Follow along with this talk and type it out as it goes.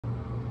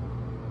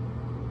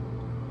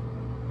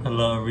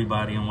Hello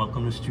everybody and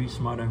welcome to Street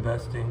Smart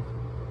Investing.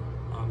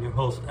 I'm your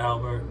host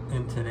Albert,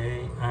 and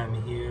today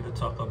I'm here to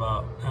talk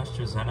about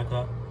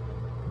Astrazeneca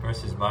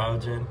versus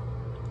Biiogen.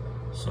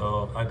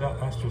 So I got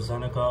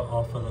Astrazeneca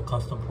off of the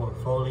custom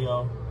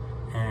portfolio,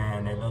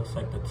 and it looks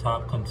like the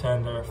top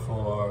contender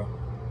for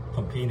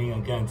competing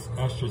against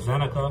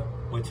Astrazeneca,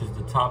 which is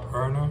the top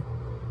earner.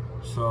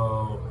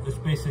 So it's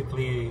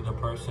basically the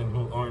person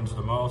who earns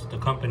the most, the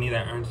company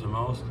that earns the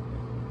most,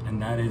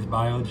 and that is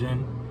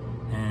Biiogen.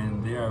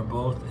 And they are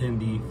both in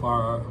the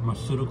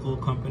pharmaceutical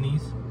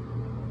companies.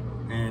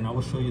 And I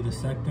will show you the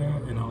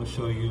sector, and I will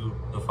show you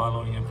the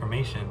following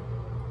information.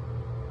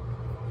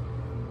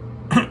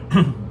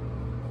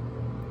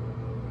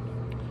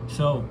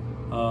 So,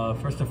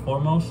 first and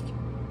foremost,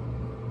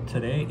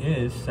 today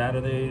is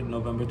Saturday,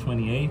 November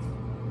 28th,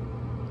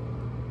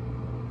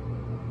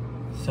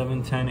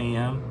 7:10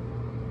 a.m.,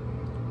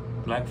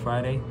 Black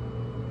Friday.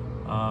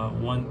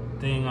 One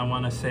thing I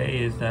want to say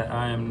is that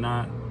I am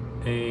not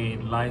a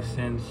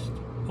licensed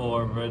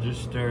or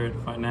registered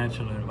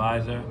financial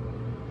advisor.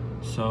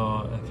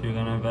 So if you're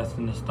going to invest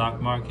in the stock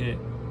market,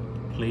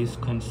 please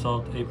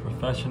consult a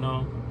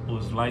professional who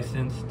is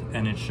licensed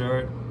and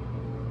insured.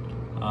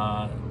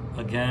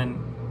 Again,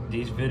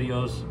 these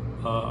videos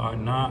are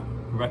not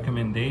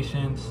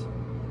recommendations,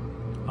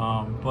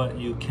 but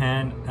you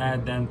can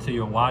add them to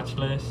your watch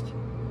list.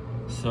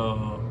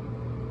 So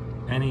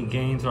any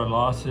gains or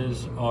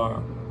losses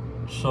are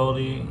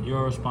solely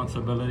your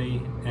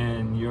responsibility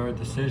and your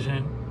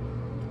decision.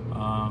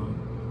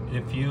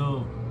 If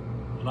you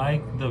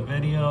like the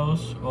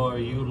videos or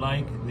you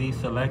like the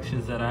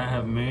selections that I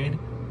have made,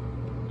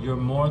 you're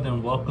more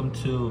than welcome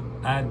to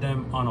add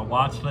them on a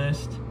watch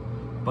list.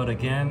 But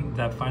again,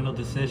 that final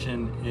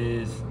decision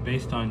is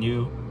based on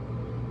you.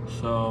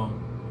 So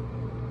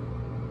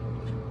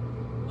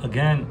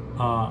again,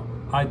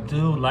 I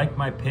do like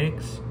my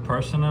picks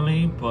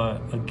personally,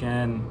 but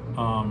again,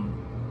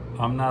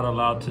 I'm not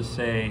allowed to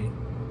say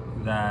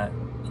that,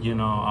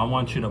 I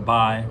want you to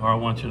buy or I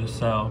want you to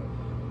sell.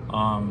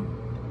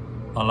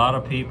 A lot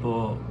of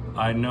people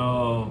I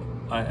know,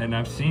 and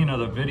I've seen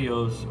other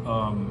videos,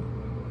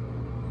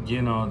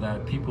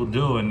 that people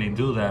do, and they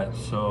do that.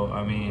 So,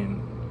 I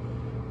mean,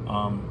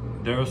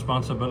 their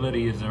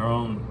responsibility is their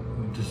own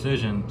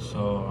decision.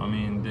 So, I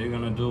mean, they're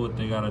going to do what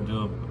they got to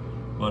do.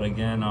 But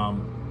again,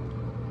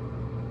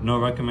 no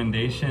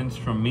recommendations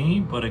from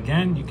me. But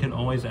again, you can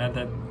always add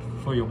that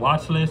for your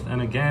watch list,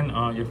 and again,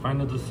 your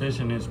final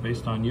decision is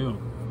based on you.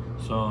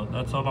 So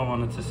that's all I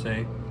wanted to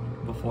say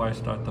before I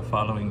start the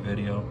following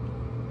video.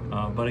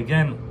 But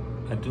again,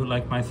 I do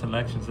like my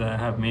selections that I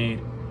have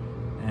made,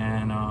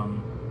 and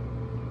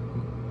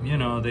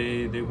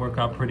they work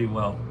out pretty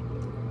well.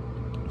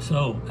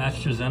 So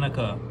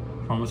Astrazeneca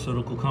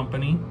pharmaceutical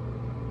company,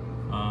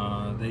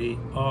 they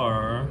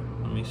are,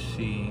 let me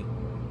see,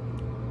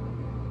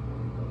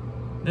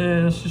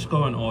 let's just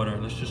go in order.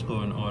 Let's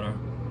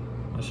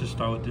just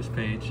start with this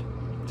page.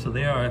 So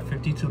they are at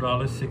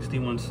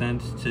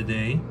 $52.61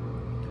 today.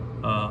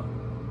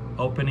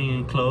 Opening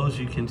and close,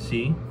 you can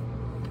see.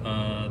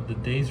 The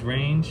days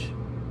range,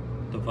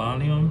 the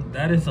volume,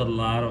 that is a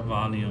lot of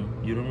volume.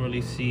 You don't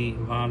really see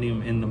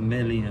volume in the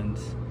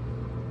millions.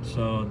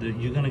 So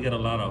you're gonna get a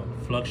lot of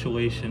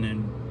fluctuation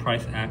in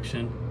price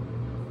action.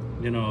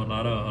 A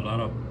lot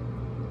of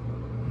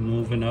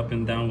moving up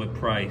and down with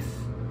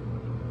price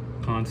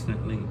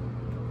constantly.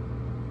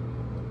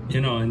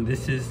 And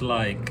this is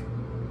like,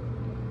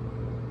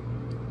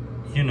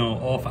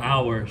 off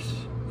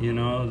hours. The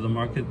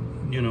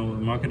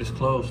market is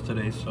closed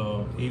today.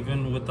 So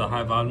even with the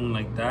high volume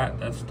like that,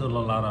 that's still a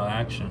lot of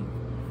action.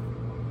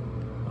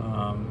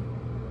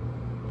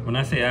 When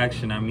I say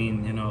action, I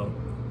mean,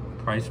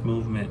 price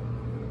movement.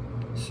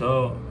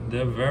 So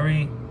they're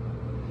very,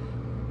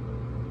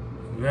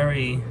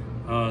 very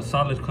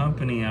solid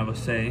company, I would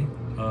say.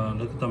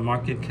 Look at the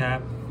market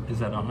cap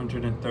is at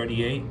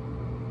 138.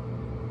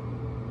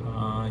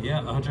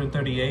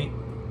 138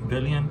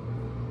 billion.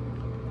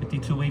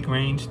 52-week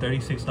range,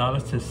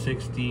 $36 to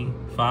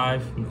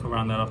 65. You can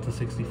round that up to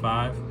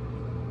 65.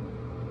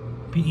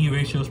 PE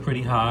ratio is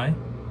pretty high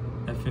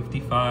at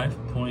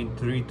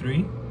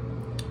 55.33.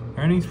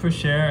 Earnings per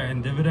share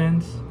and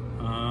dividends.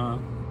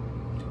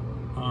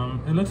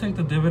 It looks like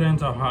the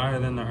dividends are higher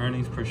than the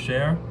earnings per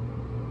share.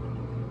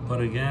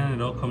 But again,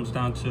 it all comes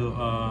down to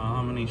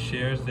how many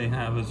shares they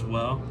have as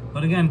well.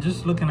 But again,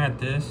 just looking at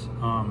this,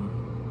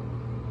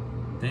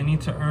 they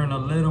need to earn a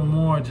little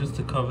more just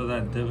to cover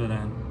that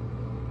dividend.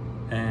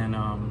 And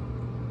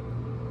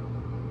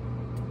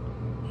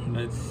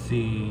let's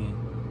see.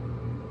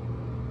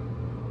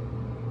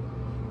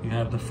 You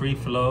have the free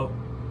float.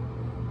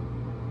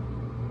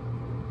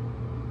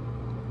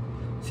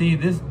 See,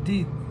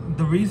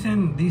 the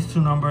reason these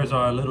two numbers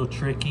are a little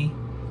tricky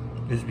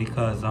is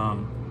because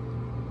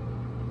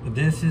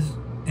this is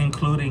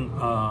including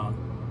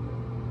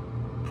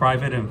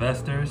private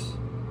investors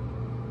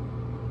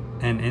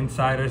and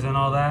insiders and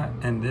all that,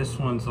 and this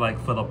one's like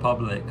for the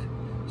public.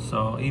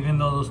 So even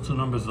though those two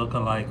numbers look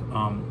alike,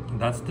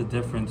 that's the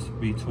difference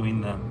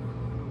between them.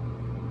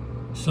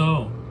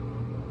 So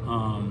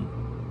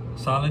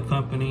Solid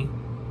company.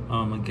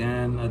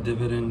 Again, a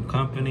dividend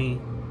company.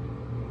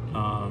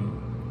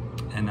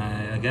 And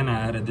I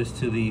added this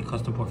to the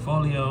custom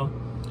portfolio.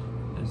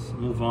 Let's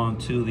move on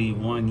to the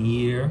 1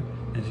 year.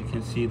 As you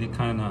can see, they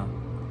kind of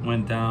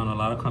went down. A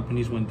lot of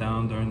companies went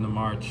down during the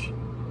March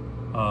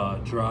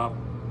drop.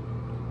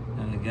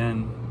 And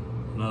again,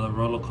 another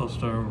roller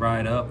coaster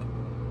ride up.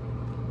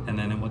 And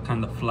then it went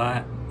kind of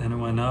flat. Then it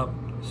went up,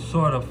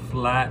 sort of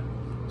flat.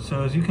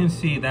 So as you can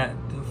see, that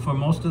for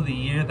most of the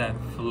year, that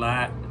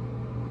flat,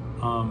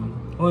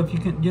 or if you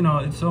can,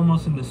 it's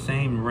almost in the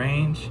same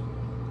range.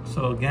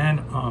 So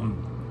again,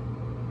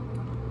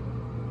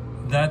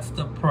 that's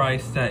the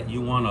price that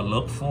you want to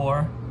look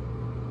for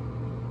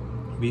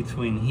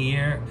between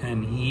here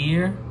and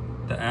here,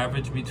 the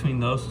average between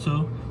those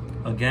two.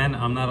 Again,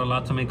 I'm not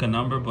allowed to make a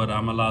number, but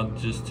I'm allowed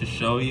just to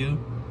show you.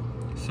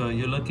 So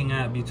you're looking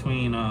at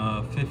between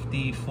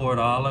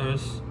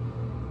 $54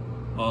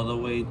 all the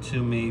way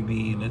to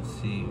maybe, let's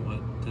see,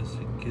 what does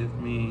it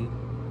give me?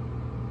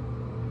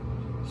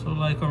 So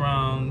like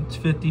around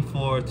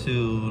 54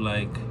 to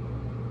like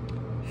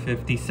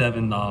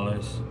 $57.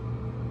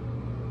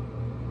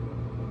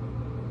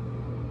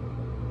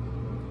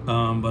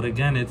 But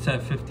again, it's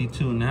at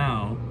 52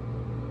 now.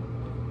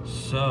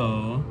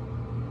 So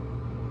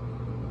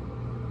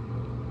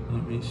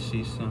let me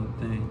see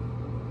something.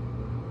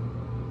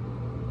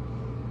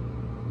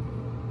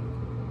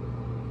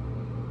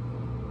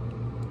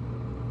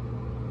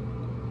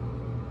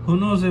 Who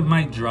knows, it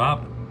might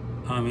drop.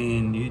 I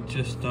mean, you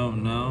just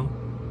don't know.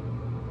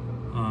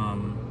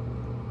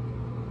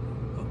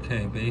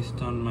 Okay,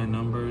 based on my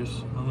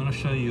numbers, I'm gonna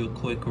show you a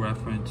quick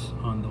reference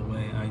on the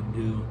way I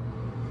do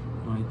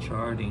my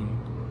charting.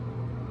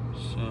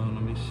 So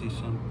let me see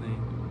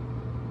something.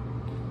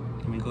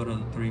 Let me go to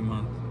the 3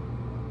 month.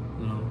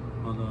 No,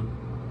 hold on.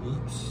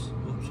 Oops.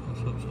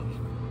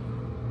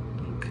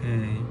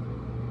 Okay.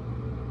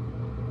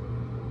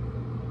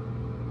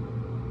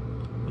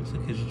 Looks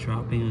like it's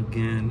dropping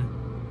again.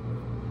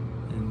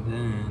 And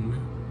then,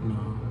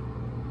 no.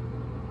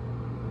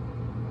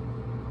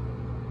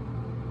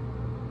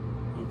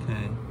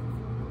 Okay.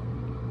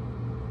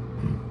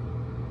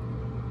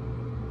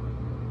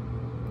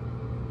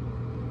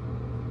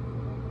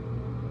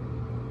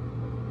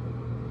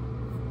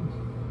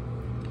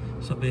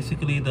 So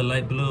basically the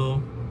light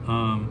blue,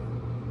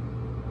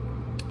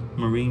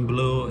 marine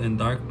blue, and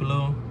dark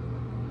blue,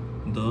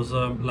 those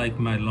are like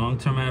my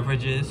long-term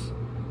averages.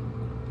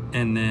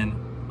 And then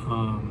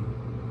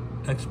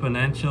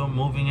exponential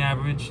moving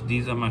average,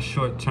 these are my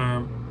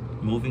short-term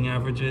moving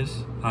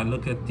averages. I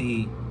look at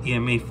the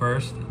EMA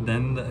first,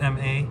 then the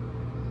MA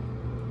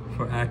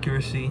for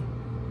accuracy.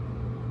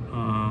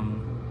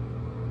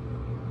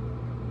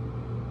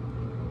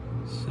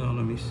 So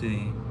let me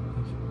see.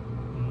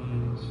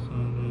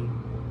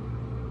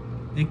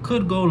 It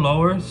could go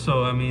lower.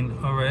 So I mean,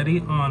 already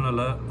on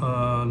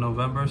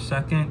November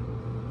 2nd,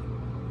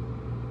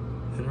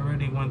 it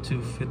already went to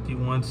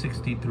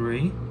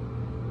 51.63.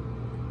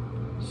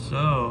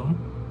 So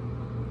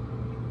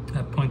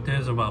that point there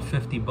is about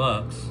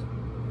 $50.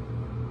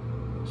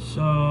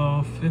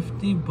 So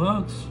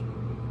 $50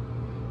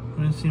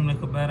 wouldn't seem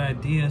like a bad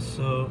idea.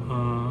 So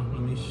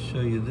let me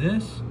show you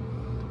this.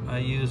 I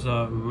use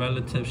a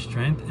relative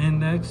strength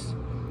index.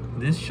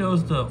 This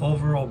shows the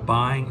overall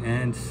buying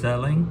and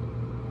selling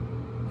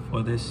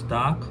for this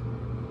stock.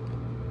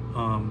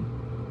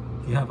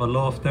 You have a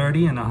low of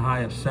 30 and a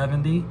high of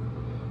 70.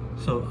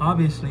 So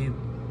obviously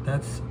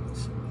that's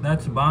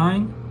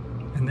buying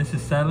and this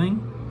is selling.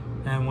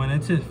 And when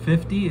it's at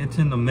 50, it's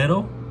in the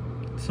middle.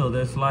 So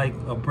there's like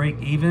a break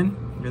even.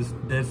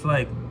 There's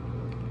like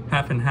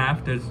half and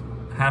half. There's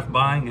half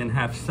buying and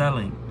half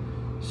selling.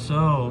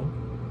 So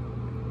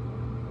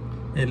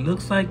it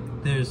looks like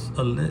there's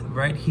a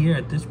right here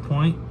at this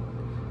point.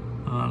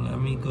 Let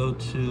me go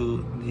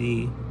to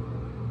the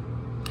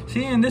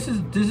see, and this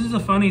is a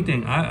funny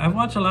thing. I've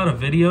watched a lot of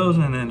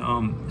videos, and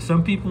then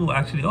some people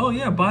actually, oh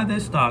yeah, buy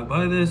this stock,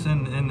 buy this,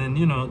 and then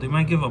they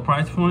might give a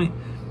price point.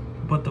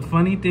 But the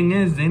funny thing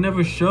is, they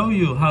never show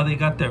you how they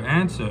got their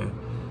answer.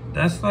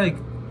 That's like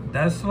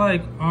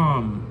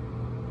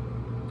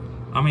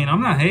I mean,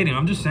 I'm not hating.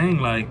 I'm just saying,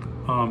 like,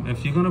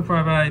 if you're gonna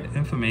provide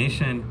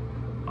information,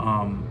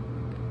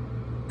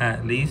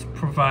 at least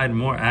provide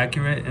more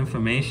accurate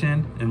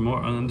information and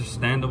more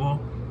understandable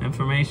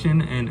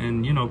information,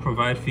 and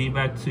provide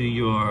feedback to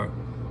your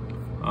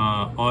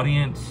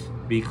audience,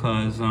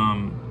 because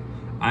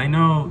I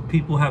know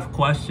people have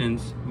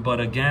questions. But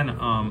again,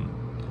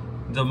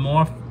 the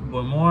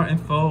more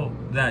info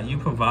that you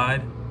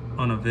provide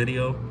on a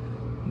video,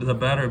 the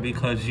better,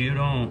 because you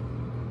don't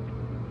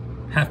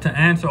have to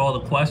answer all the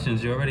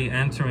questions. You're already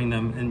answering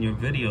them in your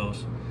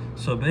videos.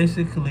 So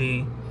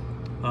basically,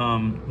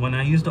 when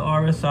I use the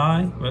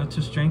RSI,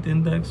 relative strength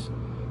index,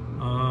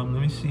 let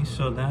me see.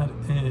 So that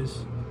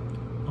is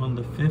on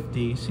the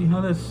 50. See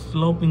how that's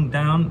sloping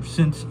down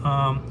since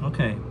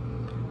okay,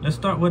 let's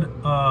start with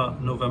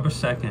November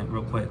 2nd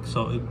real quick.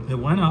 So it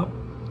went up,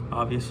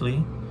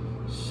 obviously,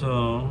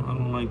 so I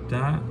don't like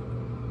that.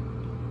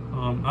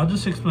 I'll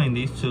just explain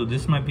these two.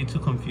 This might be too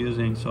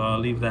confusing, so I'll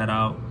leave that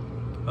out.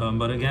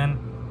 But again,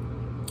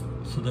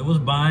 so there was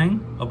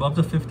buying above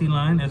the 50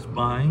 line. It's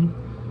buying.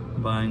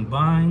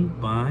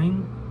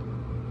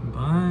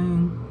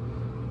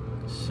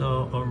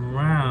 So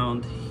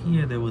around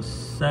here there was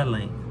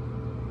selling.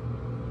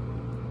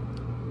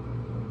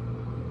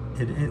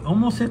 It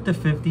almost hit the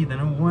 50, then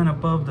it went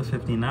above the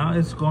 50. Now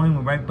it's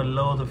going right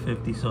below the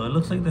 50. So it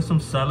looks like there's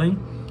some selling.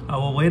 I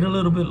will wait a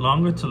little bit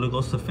longer till it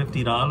goes to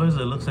 $50.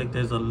 It looks like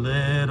there's a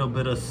little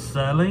bit of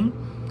selling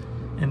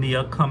in the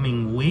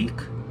upcoming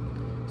week.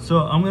 So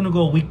I'm gonna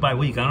go week by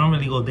week. I don't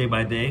really go day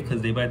by day,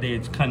 because day by day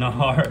it's kind of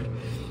hard.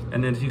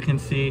 And as you can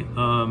see,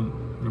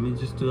 let me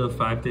just do a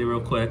 5-day real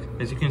quick.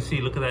 As you can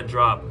see, look at that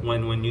drop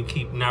when you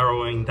keep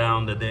narrowing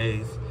down the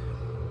days.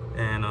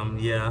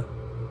 And yeah,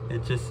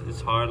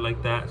 it's hard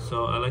like that.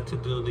 So I like to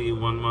do the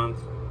 1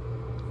 month.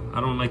 I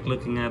don't like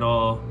looking at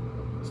all.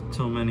 It's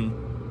too many.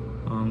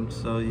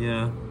 So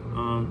yeah,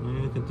 let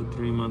me look at the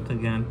 3 month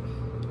again.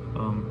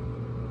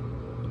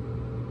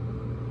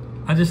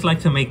 I just like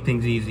to make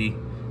things easy,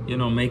 you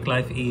know, make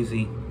life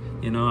easy.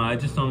 You know, I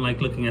just don't like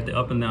looking at the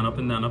up and down,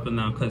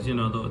 because, you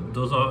know,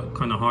 those are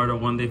kind of harder.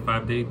 1 day,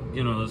 5 day,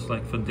 you know, it's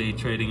like for day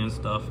trading and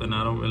stuff, and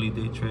I don't really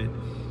day trade.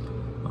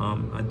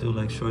 I do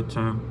like short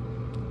term,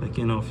 like,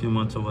 you know, a few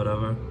months or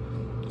whatever.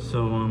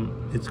 So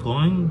it's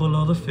going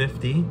below the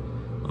 50.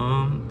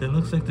 There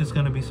looks like there's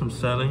gonna be some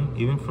selling,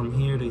 even from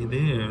here to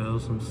there. There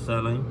was some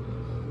selling.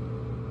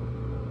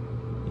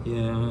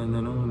 Yeah, and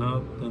then it went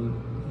up, then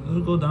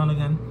it'll go down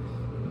again.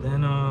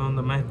 Then on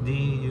the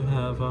MACD, you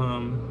have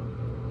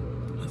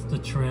that's the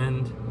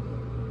trend.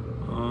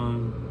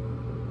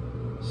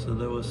 So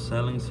there was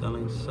selling.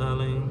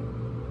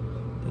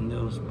 Then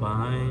there was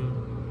buying.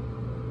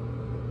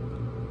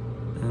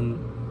 And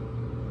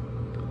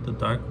the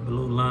dark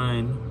blue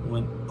line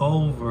went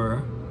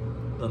over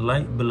the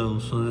light blue,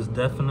 so there's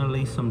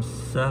definitely some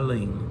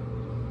selling.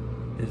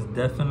 There's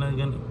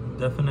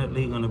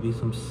definitely gonna be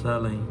some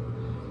selling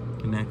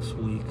next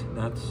week.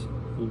 That's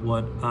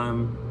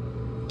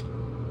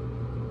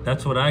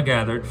what I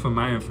gathered from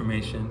my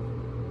information.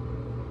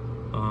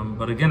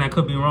 But again, I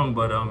could be wrong,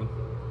 but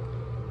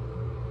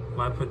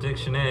my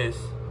prediction is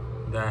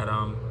that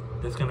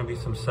there's gonna be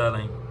some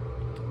selling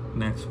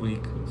next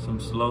week, some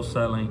slow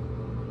selling.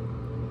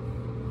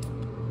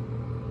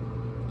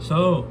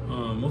 So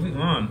moving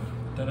on,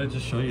 thought I'd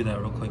just show you that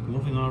real quick.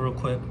 Moving on real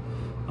quick.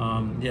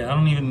 Yeah, I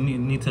don't even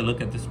need to look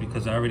at this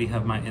because I already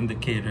have my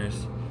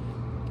indicators.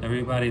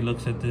 Everybody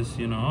looks at this,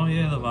 you know, oh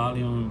yeah, the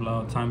volume,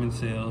 blah, time in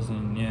sales,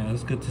 and yeah,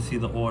 it's good to see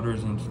the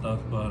orders and stuff,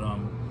 but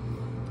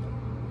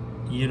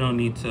you don't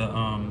need to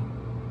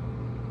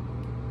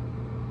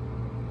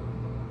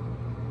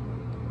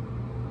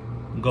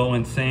go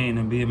insane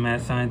and be a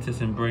mad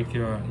scientist and break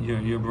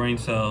your brain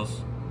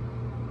cells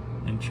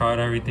and chart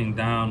everything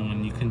down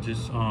when you can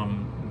just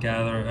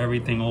gather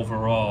everything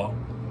overall,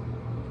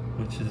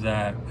 which is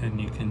that, and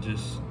you can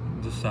just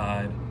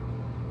decide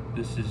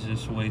this is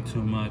just way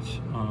too much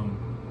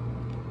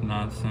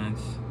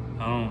nonsense.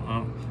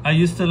 I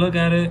used to look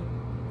at it,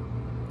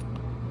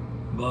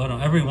 but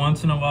every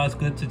once in a while it's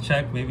good to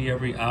check, maybe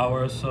every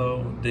hour or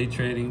so, day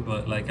trading,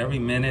 but like every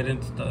minute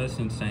it's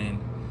insane.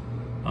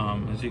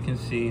 As you can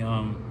see,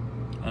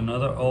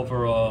 another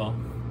overall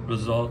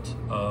result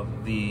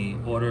of the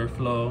order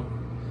flow.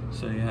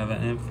 So you have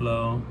an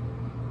inflow.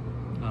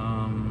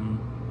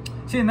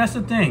 See, and that's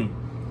the thing.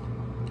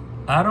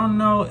 I don't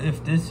know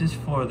if this is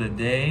for the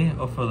day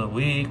or for the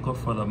week or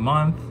for the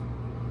month.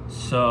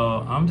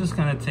 So I'm just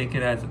gonna take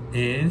it as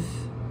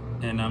is,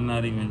 and I'm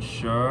not even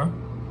sure.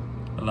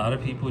 A lot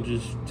of people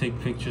just take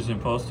pictures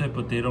and post it,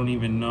 but they don't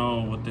even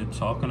know what they're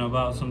talking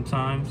about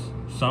sometimes.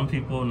 Some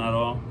people, not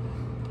all.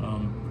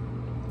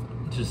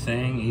 Just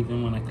saying,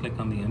 even when I click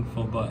on the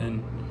info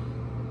button,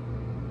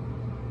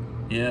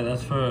 yeah,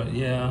 that's for,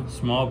 yeah,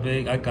 small,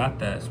 big, I got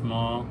that,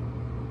 small.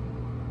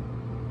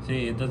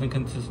 See, it doesn't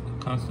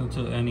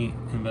constitute any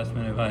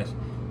investment advice.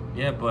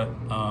 Yeah, but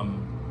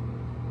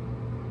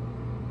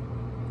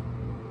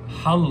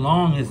how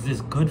long is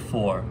this good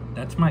for?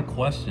 That's my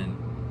question.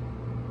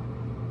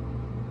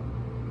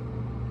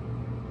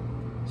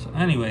 So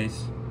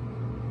anyways,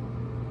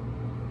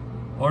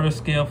 order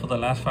scale for the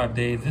last 5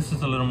 days. This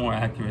is a little more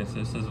accurate. So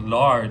this is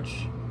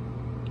large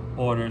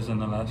orders in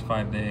the last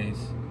 5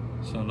 days.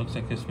 So it looks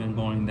like it's been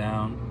going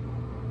down.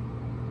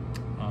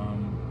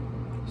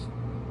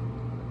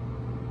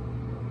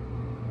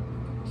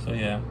 So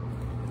yeah,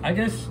 I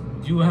guess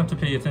you will have to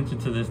pay attention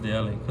to this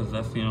daily because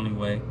that's the only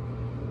way.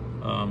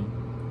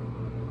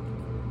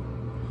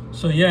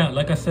 So yeah,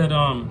 like I said,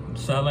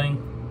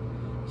 selling.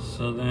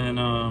 So then,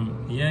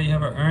 yeah, you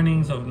have an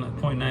earnings of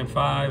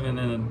 0.95 and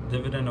then a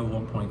dividend of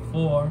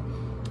 1.4.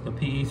 The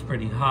PE is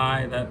pretty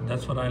high.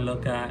 That's what I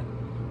look at.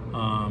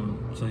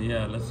 So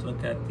yeah, let's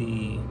look at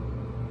the.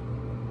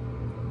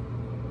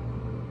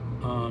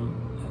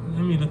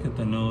 Let me look at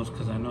the news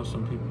because I know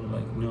some people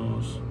like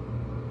news.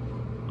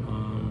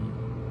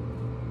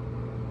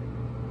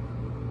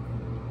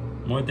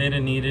 More data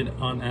needed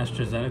on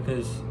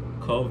Astrazeneca's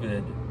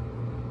COVID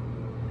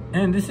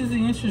And this is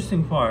the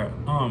interesting part.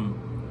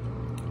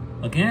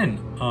 Again,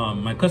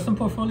 my custom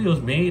portfolio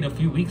was made a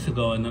few weeks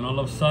ago, and then all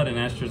of a sudden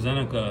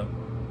Astrazeneca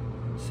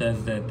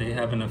says that they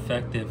have an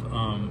effective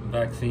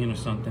vaccine or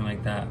something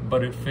like that,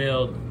 but it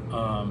failed.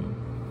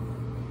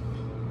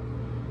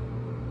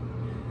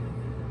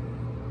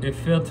 It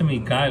failed to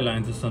meet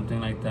guidelines or something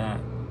like that.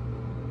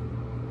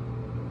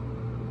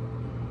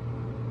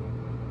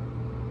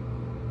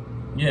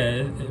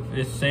 Yeah,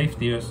 it's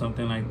safety or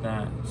something like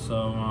that.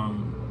 So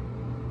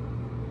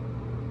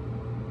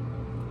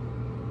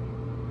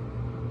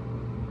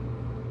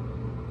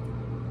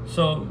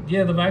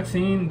yeah, the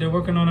vaccine, they're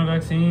working on a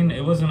vaccine.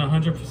 It wasn't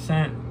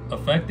 100%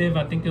 effective.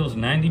 I think it was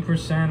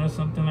 90% or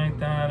something like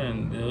that,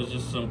 and there was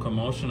just some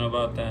commotion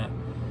about that.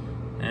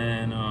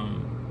 And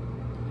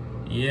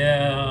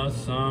yeah,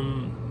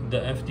 the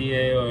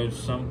FDA or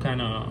some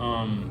kind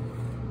of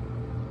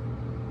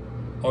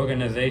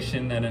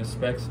organization that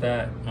inspects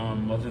that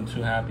wasn't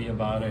too happy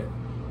about it.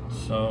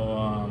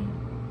 So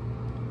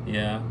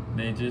yeah,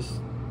 they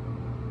just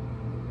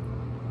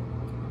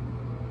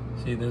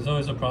see, there's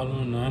always a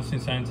problem in announcing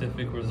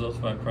scientific results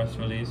by press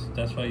release.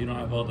 That's why you don't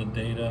have all the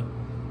data.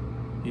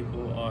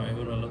 People are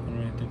able to look and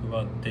really think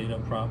about data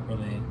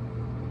properly.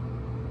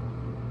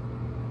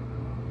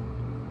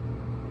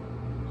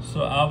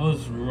 So I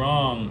was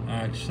wrong,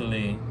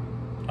 actually.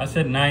 I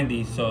said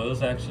 90, so it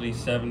was actually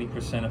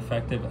 70%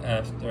 effective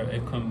after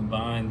it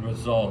combined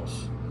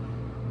results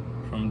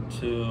from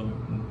 2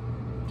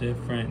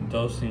 different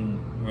dosing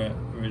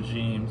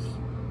regimes.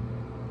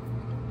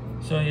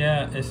 So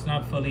yeah, it's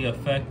not fully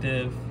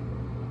effective,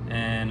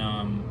 and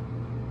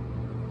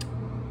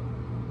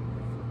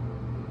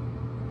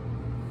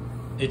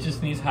it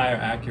just needs higher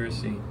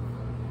accuracy.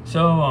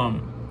 So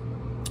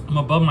I'm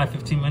above my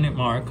 15-minute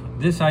mark.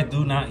 This I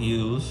do not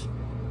use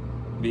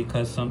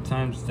because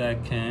sometimes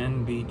that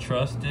can be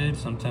trusted,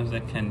 sometimes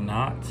that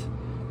cannot.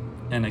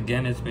 And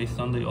again, it's based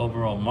on the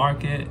overall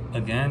market.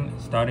 Again,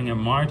 starting in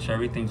March,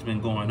 everything's been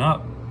going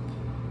up.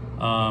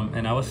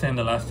 And I would say in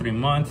the last 3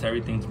 months,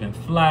 everything's been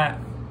flat.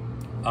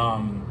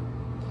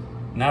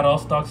 Not all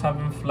stocks have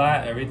been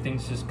flat.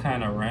 Everything's just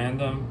kind of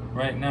random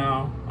right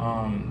now.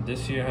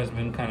 This year has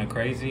been kind of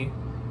crazy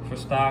for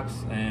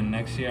stocks, and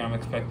next year I'm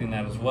expecting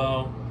that as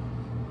well.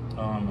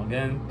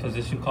 Again,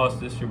 position cost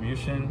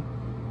distribution,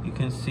 you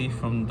can see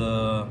from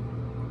the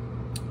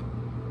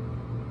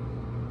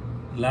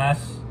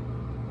last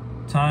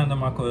time the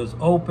market was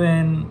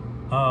open,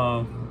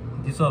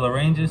 these are the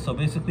ranges. So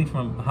basically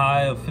from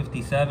high of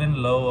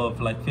 57, low of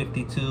like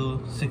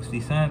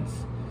 52.60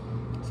 cents.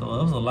 So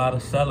there was a lot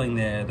of selling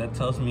there. That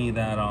tells me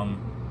that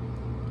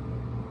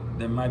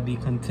there might be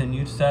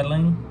continued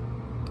selling.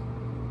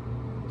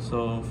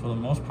 So for the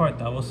most part,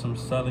 that was some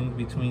selling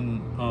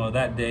between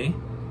that day.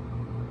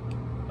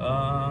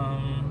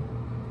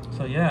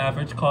 So yeah,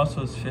 average cost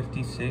was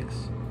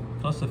 56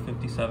 plus the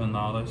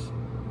 $57.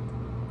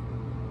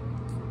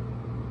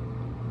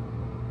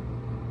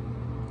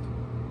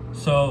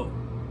 So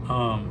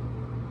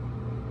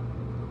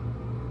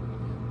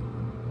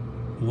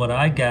what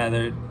I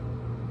gathered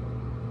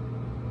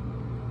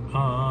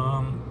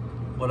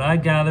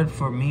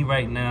for me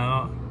right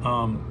now,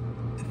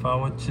 if I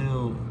were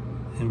to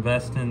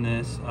invest in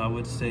this, I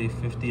would say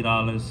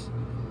 $50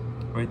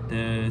 right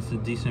there. It's a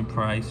decent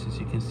price. As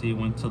you can see, it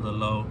went to the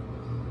low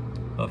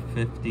of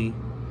 50.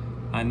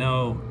 I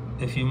know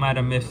if you might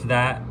have missed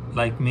that,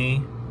 like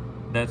me,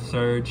 that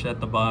surge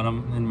at the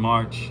bottom in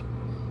March,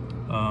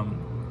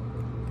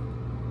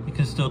 you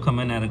can still come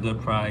in at a good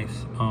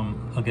price.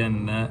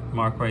 Again, that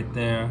mark right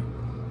there,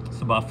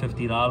 it's about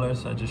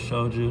 $50. I just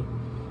showed you.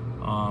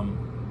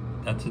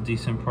 That's a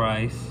decent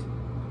price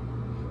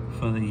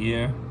for the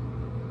year.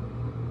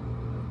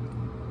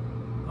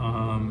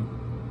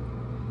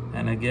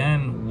 And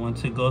again,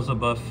 once it goes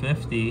above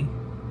 50,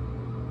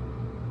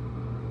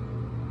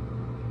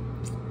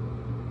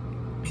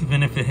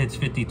 even if it hits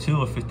 52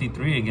 or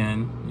 53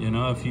 again, you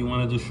know, if you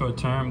want to do short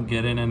term,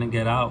 get in and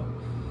get out,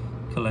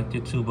 collect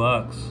your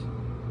 $2,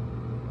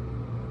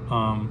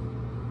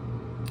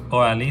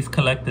 or at least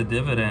collect the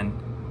dividend.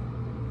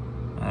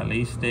 At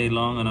least stay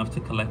long enough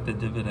to collect the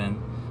dividend.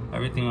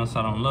 Everything else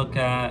I don't look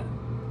at.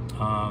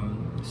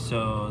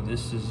 So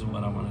this is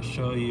what I want to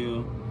show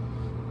you.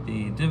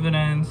 The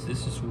dividends.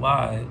 This is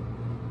why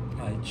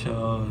I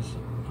chose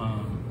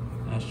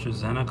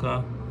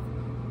AstraZeneca.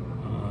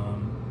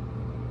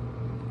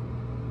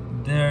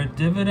 Their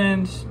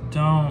dividends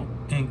don't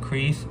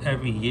increase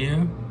every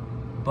year,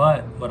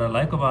 but what I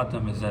like about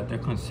them is that they're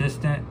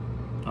consistent.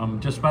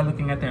 Just by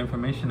looking at their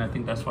information, I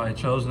think that's why I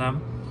chose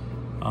them.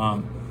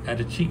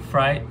 At a cheap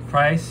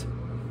price,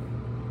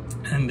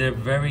 and they're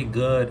very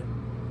good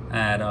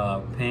at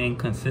paying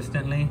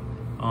consistently.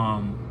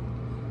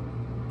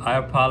 I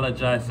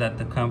apologize that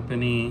the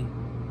company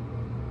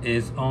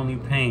is only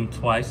paying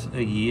twice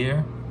a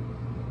year,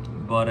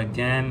 but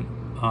again,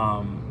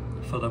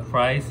 for the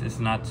price, it's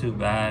not too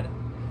bad.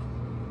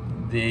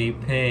 They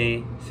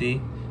pay,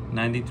 see,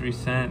 93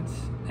 cents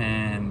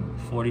and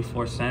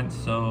 44 cents.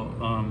 So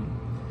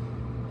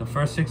the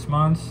first 6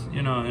 months,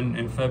 you know,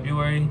 in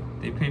February,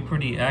 they pay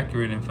pretty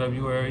accurate in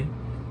February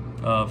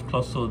of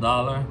close to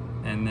 $1.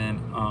 And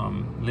then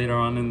later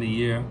on in the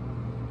year,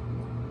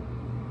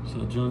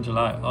 so June,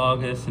 July,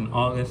 August. In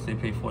August, they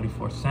pay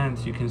 44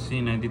 cents. You can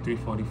see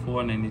 93.44,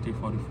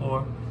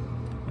 93.44,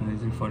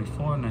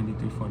 93.44,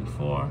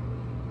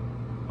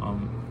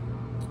 93.44.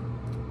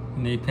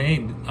 And they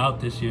paid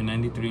out this year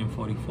 93 and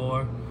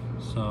 44,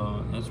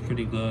 so that's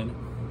pretty good.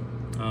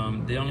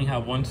 They only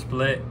have one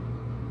split.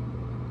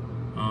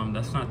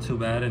 That's not too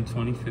bad in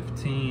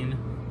 2015.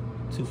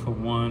 2 for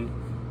 1.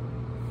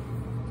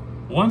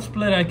 One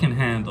split I can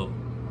handle,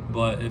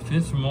 but if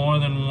it's more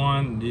than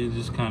one, you're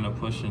just kind of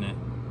pushing it.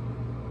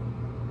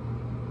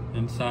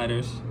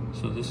 Insiders.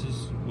 So this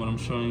is what I'm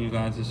showing you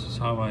guys. This is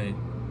how I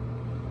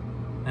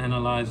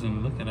analyze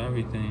and look at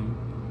everything.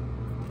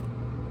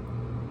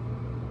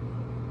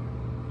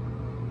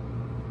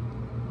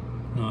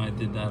 No, I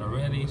did that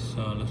already.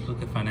 So let's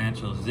look at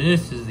financials.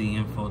 This is the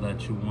info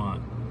that you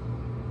want.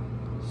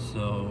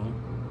 So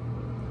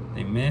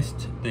they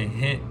missed, they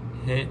hit.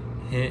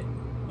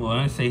 Well,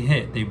 I didn't say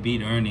hit, they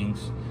beat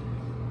earnings.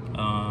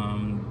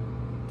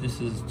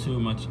 This is too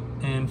much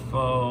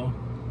info.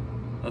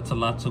 That's a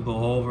lot to go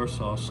over,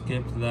 so I'll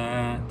skip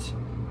that.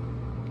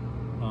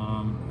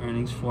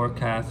 Earnings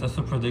forecast, that's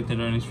the predicted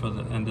earnings for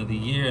the end of the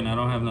year, and I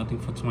don't have nothing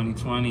for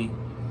 2020.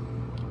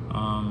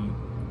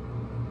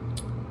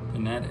 The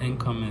net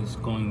income is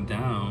going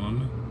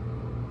down.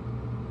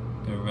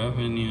 The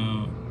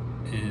revenue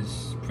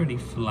is pretty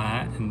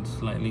flat and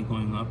slightly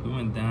going up. It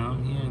went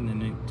down here and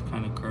then it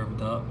kind of curved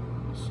up,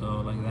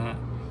 so like that.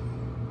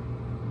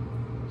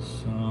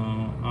 So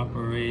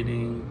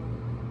operating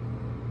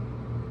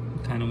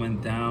kind of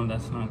went down.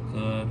 That's not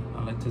good.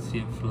 I like to see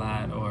it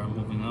flat or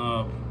moving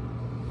up.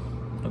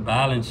 The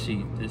balance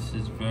sheet, this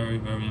is very,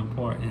 very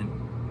important.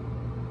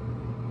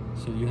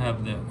 So you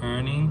have the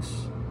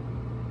earnings,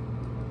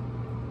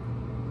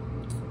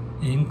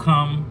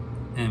 income,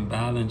 and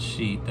balance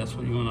sheet. That's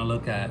what you want to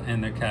look at,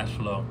 and their cash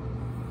flow.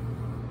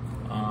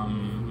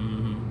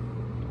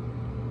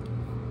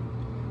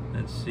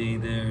 Let's see,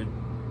 their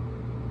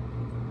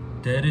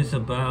debt is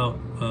about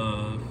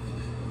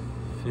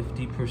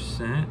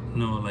 50%,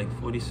 no, like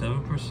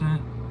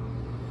 47%.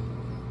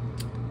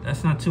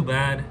 That's not too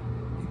bad.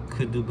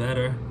 Could do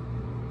better.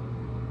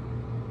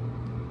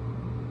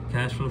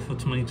 Cash flow for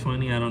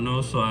 2020, I don't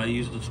know, so I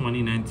used the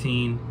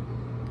 2019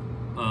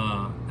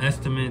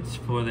 estimates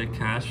for their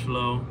cash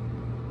flow.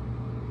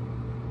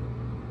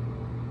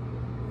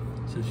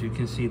 So as you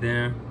can see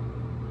there,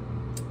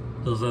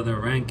 those are their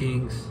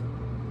rankings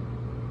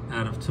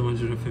out of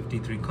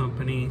 253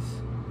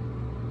 companies.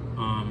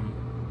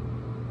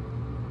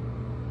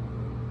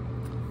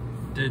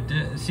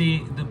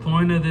 See, the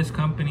point of this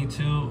company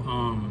too,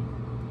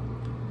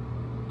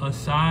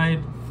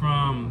 aside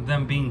from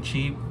them being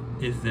cheap,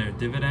 is their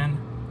dividend.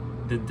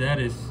 The debt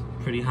is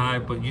pretty high,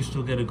 but you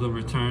still get a good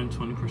return,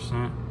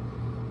 20%.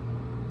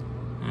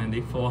 And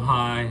they fall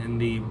high in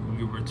the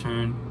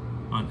return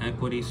on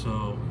equity,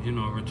 so you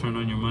know, return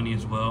on your money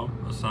as well,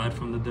 aside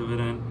from the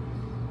dividend.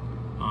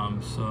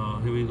 So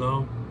here we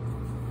go.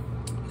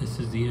 This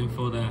is the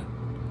info that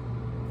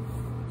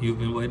you've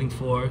been waiting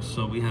for.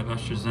 So we have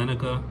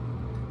Astrazeneca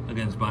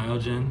against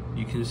Biiogen.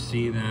 You can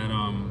see that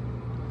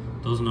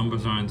those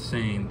numbers are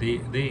insane.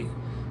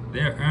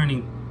 They're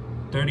earning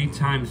 30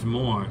 times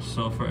more.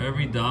 So for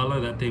every dollar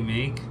that they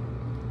make,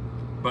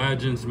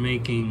 Biogen's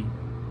making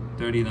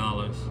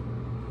 $30.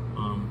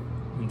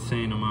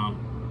 Insane amount.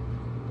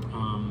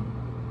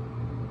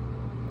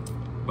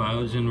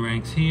 Biogen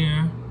ranks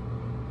here.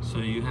 So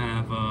you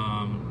have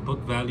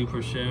book value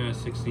per share at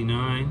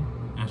 69.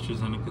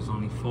 AstraZeneca is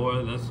only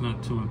 4. That's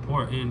not too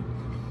important.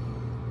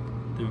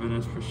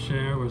 Dividends per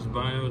share, where's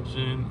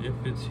Biogen? If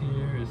it's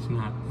here, it's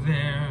not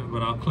there,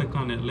 but I'll click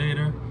on it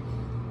later.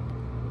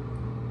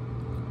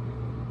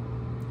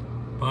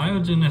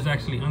 Biogen is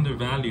actually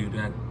undervalued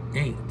at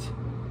 8.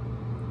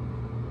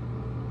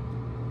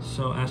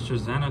 So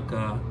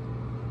AstraZeneca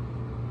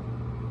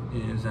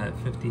is at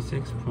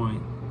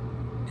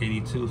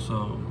 56.82,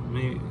 so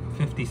maybe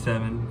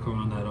 57, go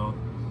round that off.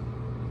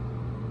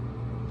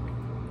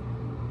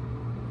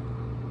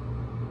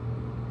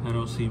 I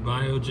don't see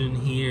Biogen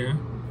here,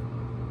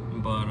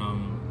 but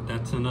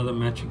that's another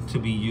metric to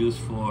be used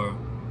for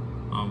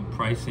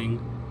pricing,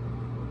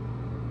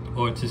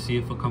 or to see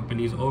if a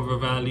company is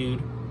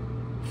overvalued,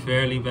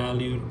 fairly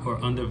valued, or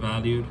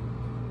undervalued.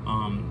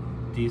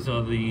 These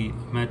are the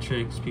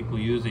metrics people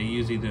use. They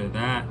use either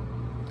that.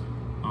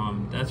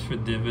 That's for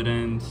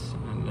dividends,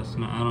 and that's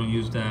not. I don't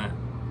use that.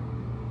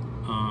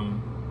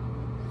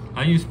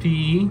 I use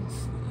PE.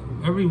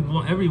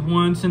 Every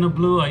once in a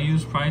blue, I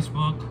use price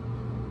book.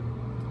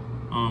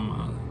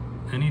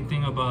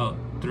 Anything about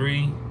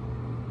 3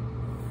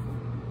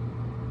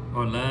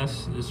 or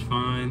less is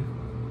fine.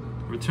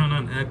 Return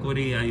on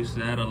equity, I use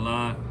that a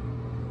lot.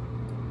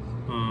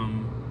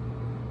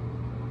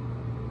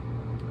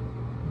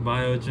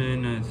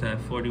 Biogen is at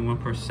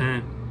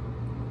 41%.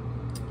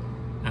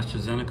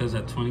 AstraZeneca is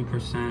at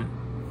 20%.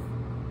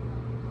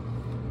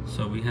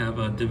 So we have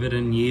a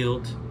dividend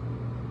yield.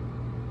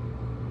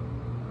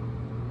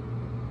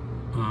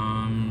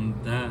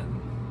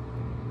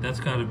 That's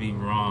got to be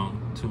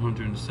wrong.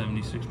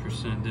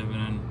 276%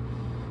 dividend.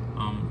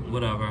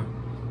 Whatever.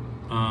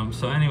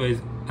 So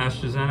anyways,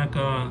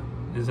 AstraZeneca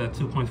is at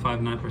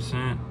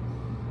 2.59%.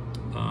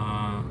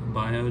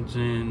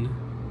 Biiogen,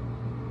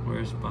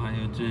 where's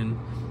Biiogen?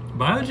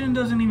 Biiogen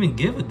doesn't even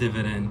give a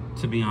dividend,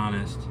 to be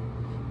honest,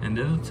 and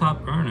they're the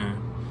top earner.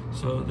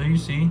 So there you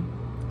see,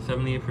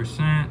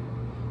 78%.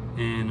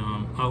 And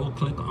I will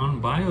click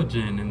on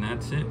Biiogen, and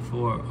that's it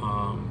for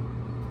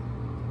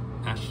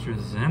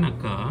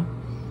AstraZeneca.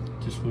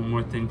 Just one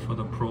more thing for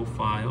the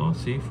profile.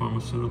 See,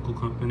 pharmaceutical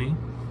company.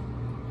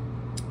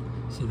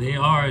 So they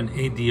are an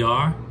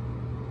ADR,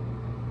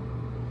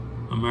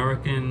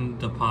 American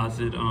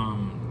Deposit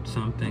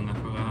something, I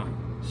forgot.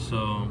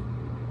 So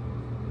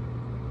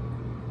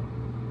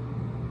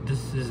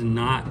this is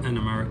not an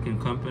American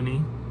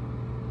company.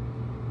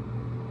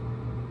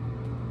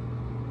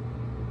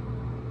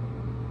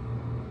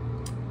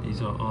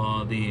 These are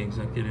all the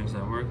executives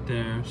that work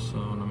there. So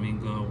let me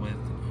go with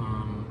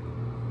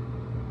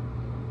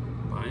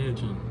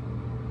Biiogen.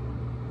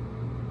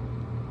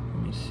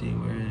 Let me see,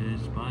 where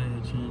is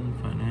Biiogen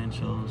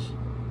financials?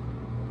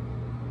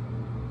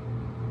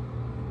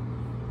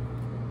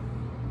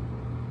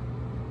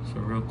 So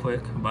real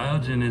quick,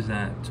 Biiogen is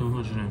at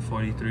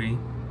 243.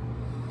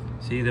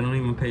 See, they don't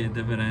even pay a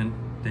dividend.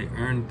 They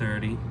earn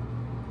 30.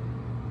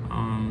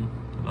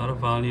 A lot of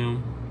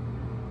volume.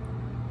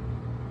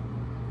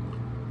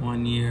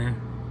 1 year.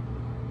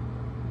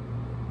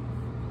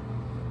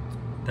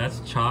 That's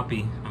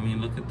choppy. I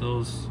mean, look at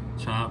those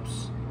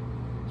chops,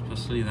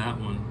 especially that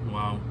one.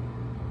 Wow.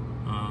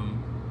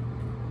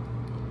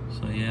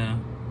 So yeah.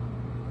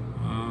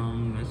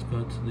 Let's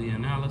go to the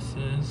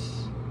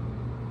analysis.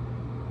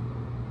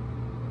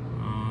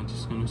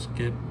 Just gonna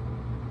skip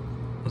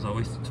because I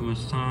wasted too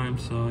much time.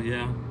 So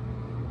yeah,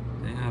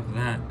 they have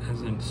that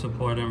as a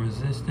support and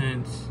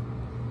resistance.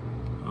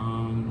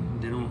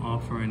 They don't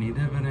offer any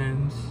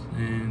dividends,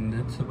 and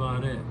that's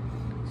about it.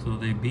 So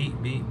they beat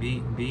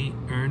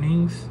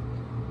earnings,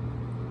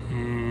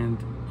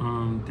 and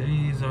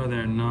these are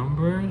their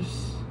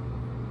numbers.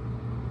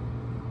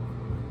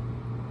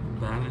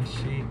 Balance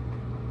sheet.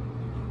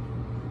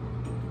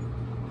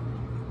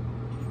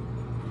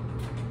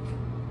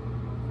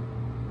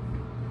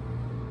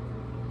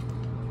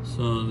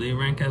 So they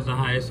rank as the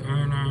highest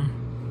earner.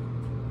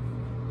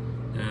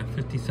 They're at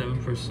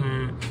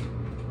 57%.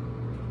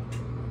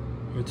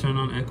 Return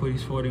on equity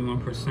is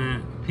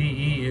 41%.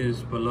 PE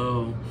is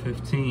below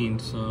 15,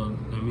 so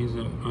that means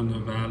they're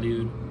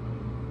undervalued.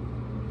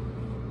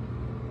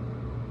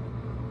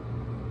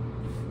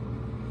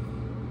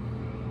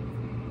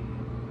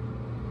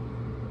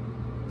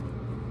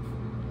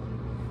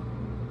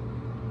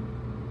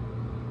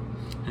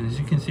 And as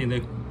you can see,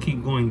 they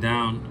keep going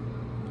down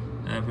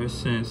ever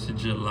since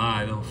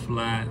July. They were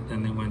flat,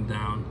 then they went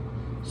down.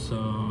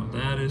 So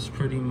that is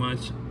pretty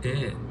much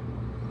it.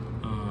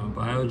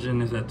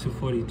 Biiogen is at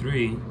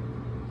 243,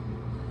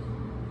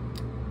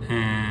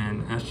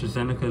 and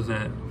AstraZeneca is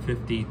at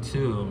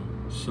 52.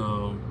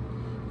 So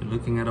you're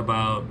looking at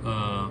about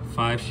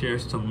 5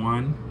 shares to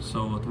 1.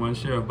 So with 1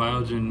 share of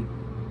Biiogen,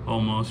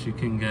 almost you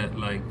can get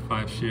like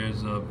 5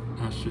 shares of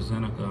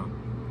AstraZeneca,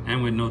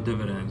 and with no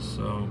dividends.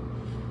 So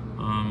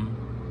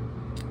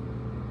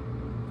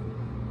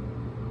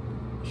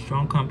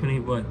strong company,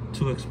 but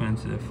too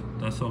expensive.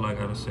 That's all I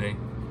gotta say.